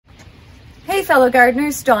Hey fellow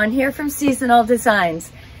gardeners, Dawn here from Seasonal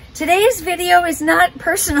Designs. Today's video is not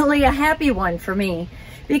personally a happy one for me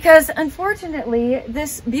because unfortunately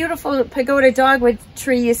this beautiful pagoda dogwood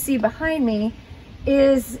tree you see behind me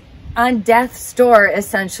is on death's door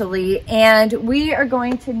essentially, and we are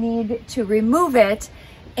going to need to remove it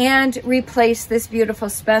and replace this beautiful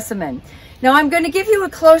specimen. Now I'm going to give you a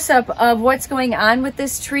close-up of what's going on with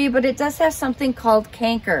this tree, but it does have something called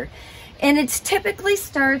canker. And it typically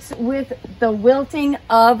starts with the wilting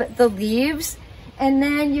of the leaves, and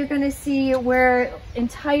then you're going to see where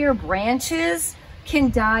entire branches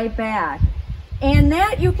can die back. And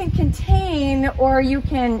that you can contain, or you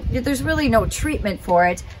can, there's really no treatment for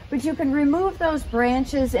it, but you can remove those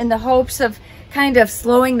branches in the hopes of kind of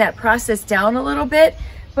slowing that process down a little bit.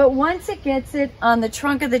 But once it gets it on the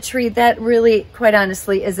trunk of the tree, that really, quite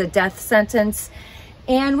honestly, is a death sentence.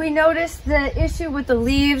 And we noticed the issue with the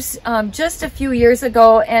leaves just a few years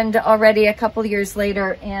ago, and already a couple years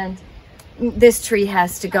later, and this tree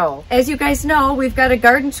has to go. As you guys know, we've got a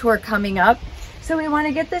garden tour coming up. So we want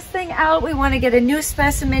to get this thing out, we want to get a new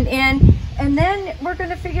specimen in, and then we're going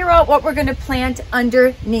to figure out what we're going to plant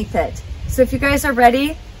underneath it. So if you guys are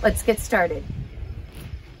ready, let's get started.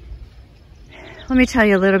 Let me tell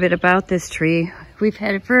you a little bit about this tree. We've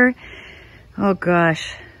had it for, oh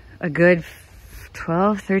gosh, a good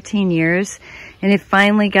 12, 13 years, and it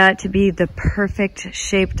finally got to be the perfect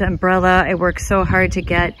shaped umbrella. I worked so hard to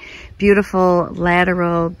get beautiful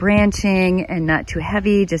lateral branching and not too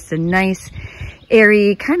heavy, just a nice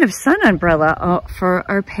airy kind of sun umbrella for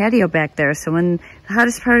our patio back there. So when the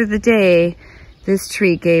hottest part of the day, this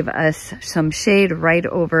tree gave us some shade right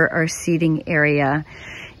over our seating area.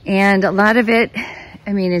 And a lot of it,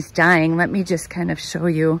 I mean, is dying. Let me just kind of show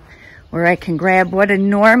you where I can grab what a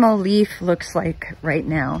normal leaf looks like right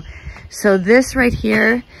now. So this right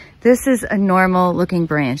here, this is a normal looking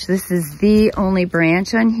branch. This is the only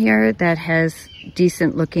branch on here that has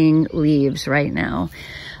decent looking leaves right now.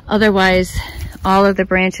 Otherwise, all of the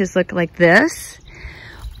branches look like this,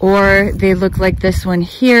 or they look like this one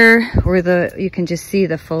here, where you can just see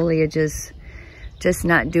the foliage is just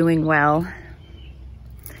not doing well.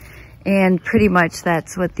 And pretty much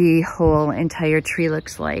that's what the whole entire tree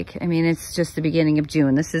looks like. I mean, it's just the beginning of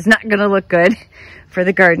June. This is not gonna look good for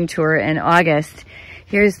the garden tour in August.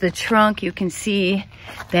 Here's the trunk. You can see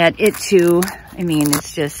that it too, I mean,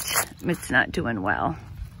 it's not doing well.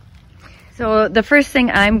 So the first thing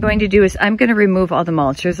I'm going to do is I'm gonna remove all the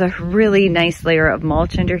mulch. There's a really nice layer of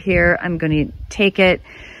mulch under here. I'm gonna take it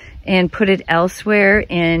and put it elsewhere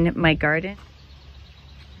in my garden.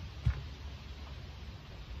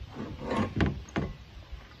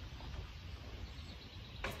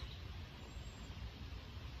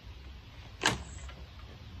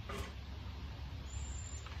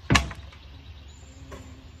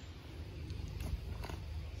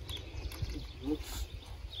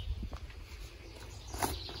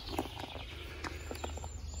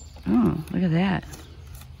 Oh, look at that.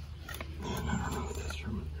 Man, I don't know if that's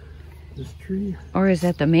from this tree. Or is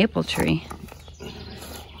that the maple tree? It's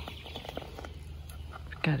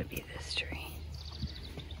gotta be this tree.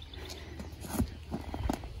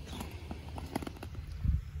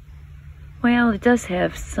 Well, it does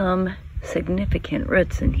have some significant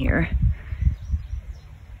roots in here.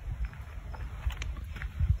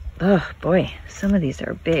 Oh boy, some of these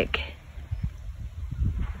are big.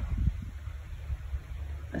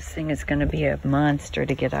 This thing is going to be a monster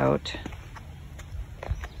to get out.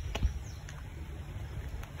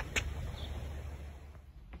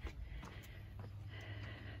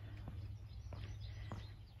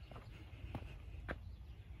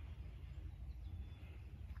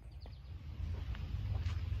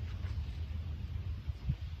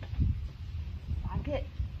 Pocket.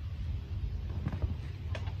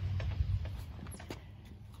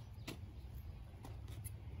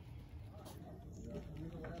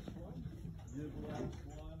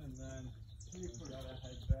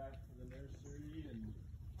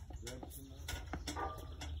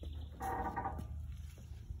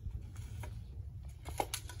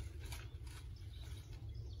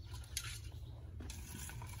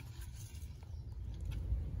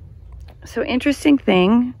 So interesting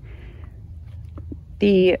thing,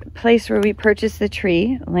 the place where we purchased the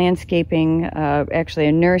tree, landscaping, actually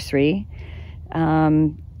a nursery,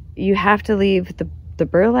 you have to leave the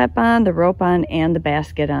burlap on, the rope on, and the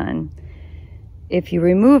basket on. If you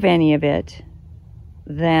remove any of it,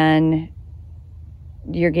 then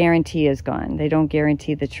your guarantee is gone. They don't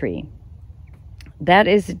guarantee the tree. That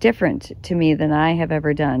is different to me than I have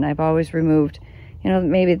ever done. I've always removed, you know,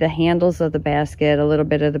 maybe the handles of the basket, a little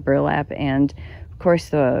bit of the burlap, and course,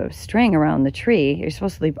 the string around the tree, you're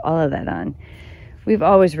supposed to leave all of that on. We've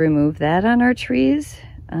always removed that on our trees.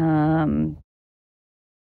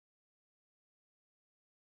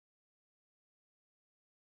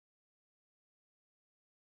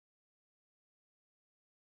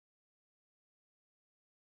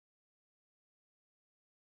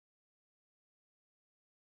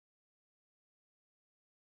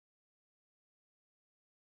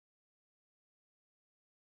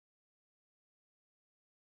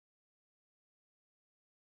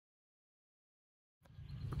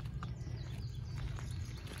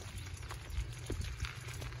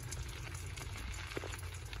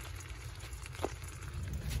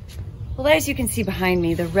 Well, as you can see behind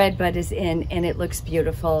me, the red bud is in and it looks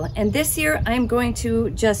beautiful. And this year I'm going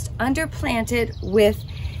to just underplant it with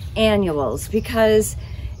annuals because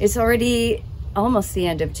it's already almost the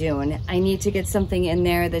end of June. I need to get something in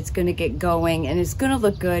there that's going to get going and it's going to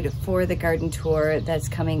look good for the garden tour that's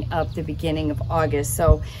coming up the beginning of August.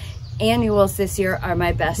 So annuals this year are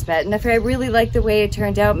my best bet. And if I really like the way it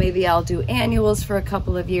turned out, maybe I'll do annuals for a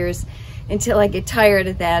couple of years until I get tired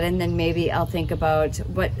of that, and then maybe I'll think about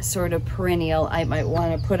what sort of perennial I might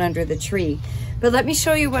want to put under the tree. But let me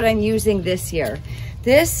show you what I'm using this year.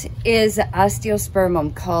 This is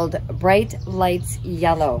osteospermum called Bright Lights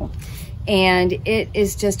Yellow, and it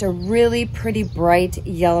is just a really pretty bright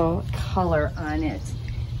yellow color on it.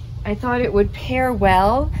 I thought it would pair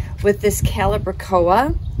well with this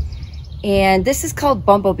calibrachoa, and this is called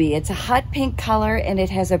Bumblebee. It's a hot pink color and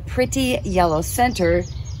it has a pretty yellow center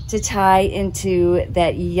to tie into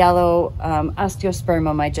that yellow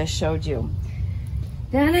osteospermum I just showed you.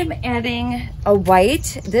 Then I'm adding a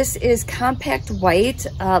white. This is compact white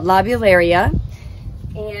lobularia,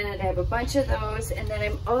 and I have a bunch of those. And then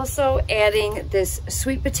I'm also adding this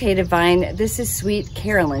sweet potato vine. This is Sweet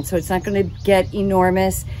Carolyn, so it's not going to get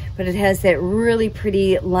enormous, but it has that really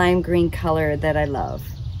pretty lime green color that I love.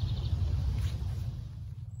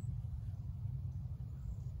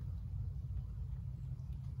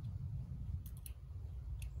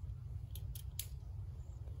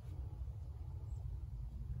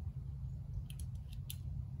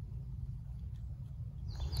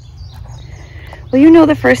 Well, you know,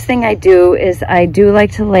 the first thing I do is I do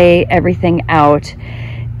like to lay everything out.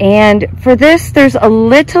 And for this, there's a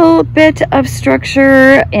little bit of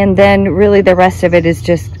structure, and then really the rest of it is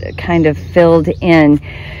just kind of filled in.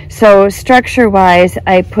 So structure-wise,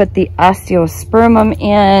 I put the osteospermum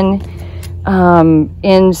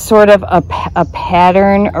in sort of a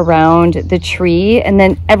pattern around the tree, and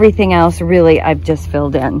then everything else really I've just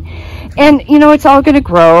filled in. And you know, it's all going to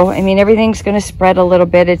grow. I mean, everything's going to spread a little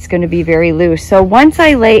bit. It's going to be very loose. So once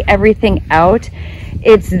I lay everything out,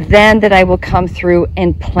 it's then that I will come through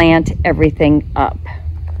and plant everything up.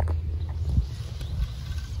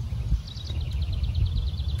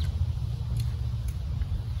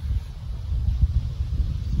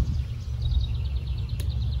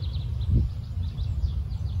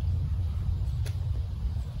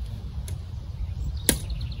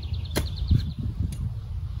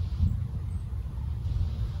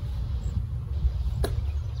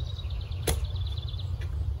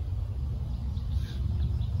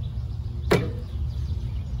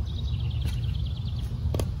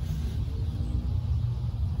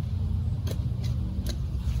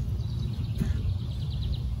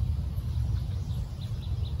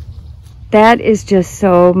 That is just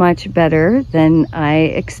so much better than I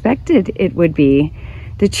expected it would be.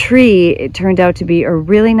 The tree, it turned out to be a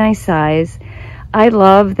really nice size. I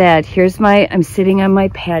love that I'm sitting on my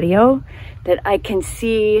patio, that I can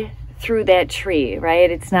see through that tree, right?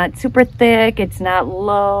 It's not super thick, it's not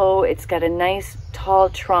low, it's got a nice tall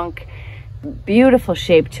trunk, beautiful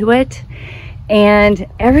shape to it. And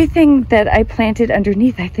everything that I planted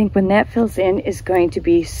underneath, I think when that fills in is going to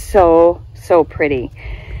be so, so pretty.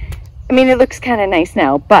 I mean, it looks kind of nice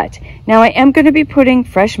now, but now I am going to be putting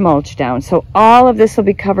fresh mulch down. So all of this will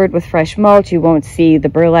be covered with fresh mulch. You won't see, the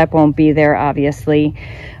burlap won't be there, obviously.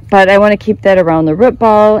 But I want to keep that around the root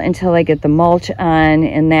ball until I get the mulch on,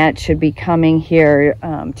 and that should be coming here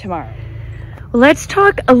tomorrow. Well, let's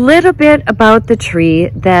talk a little bit about the tree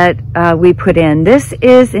that we put in. This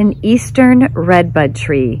is an eastern redbud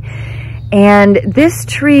tree. And this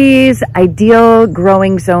tree's ideal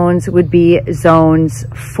growing zones would be zones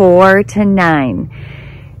 4 to 9.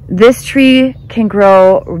 This tree can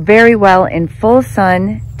grow very well in full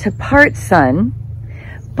sun to part sun,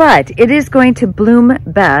 but it is going to bloom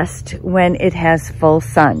best when it has full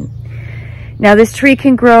sun. Now this tree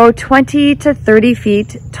can grow 20 to 30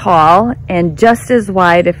 feet tall and just as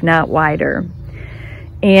wide, if not wider.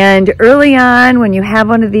 And early on, when you have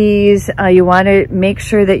one of these, you want to make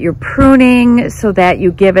sure that you're pruning so that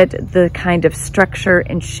you give it the kind of structure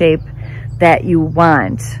and shape that you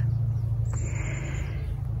want.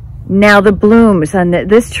 Now the blooms on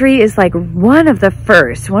this tree is like one of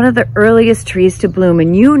the earliest trees to bloom,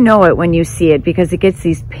 and you know it when you see it because it gets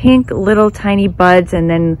these pink little tiny buds and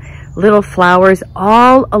then little flowers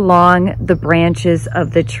all along the branches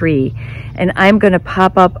of the tree. And I'm going to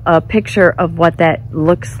pop up a picture of what that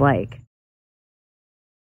looks like.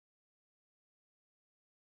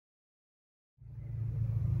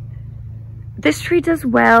 This tree does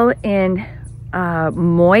well in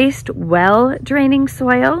moist, well-draining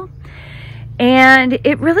soil, and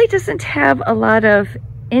it really doesn't have a lot of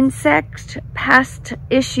insect pest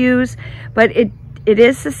issues, but it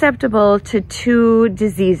is susceptible to 2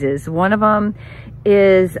 diseases. One of them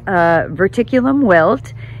is verticulum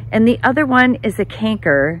wilt, and the other one is a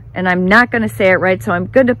canker, and I'm not going to say it right, so I'm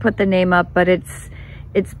going to put the name up, but it's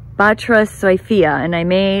Batra soifia, and I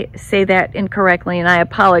may say that incorrectly, and I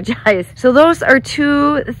apologize. So those are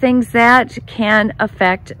 2 things that can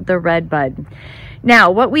affect the red bud.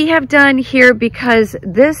 Now, what we have done here, because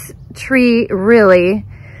this tree really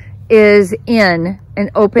is in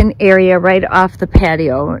an open area right off the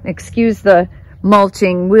patio. Excuse the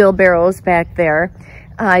mulching wheelbarrows back there.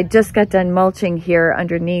 I just got done mulching here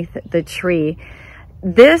underneath the tree.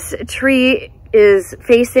 This tree is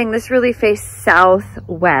facing, this really faces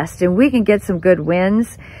southwest, and we can get some good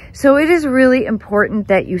winds. So it is really important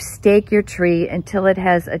that you stake your tree until it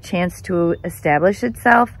has a chance to establish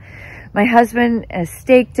itself. My husband has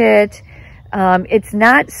staked it. It's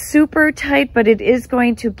not super tight, but it is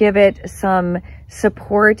going to give it some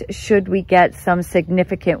support should we get some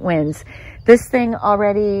significant winds. This thing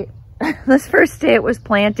already, this first day it was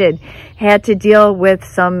planted, had to deal with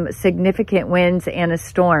some significant winds and a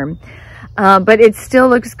storm. But it still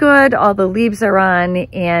looks good. All the leaves are on,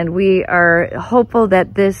 and we are hopeful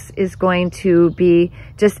that this is going to be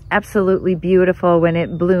just absolutely beautiful when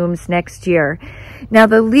it blooms next year. Now,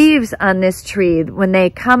 the leaves on this tree, when they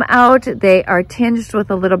come out, they are tinged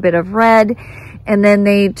with a little bit of red, and then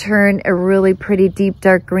they turn a really pretty deep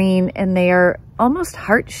dark green, and they are almost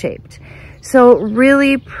heart-shaped. So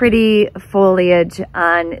really pretty foliage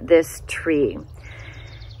on this tree.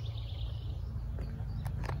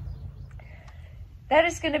 That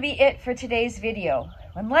is going to be it for today's video.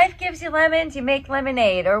 When life gives you lemons, you make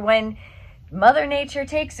lemonade, or when Mother Nature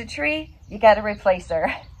takes a tree, you got to replace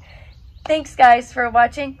her. Thanks guys for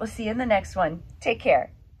watching. We'll see you in the next one. Take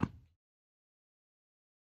care.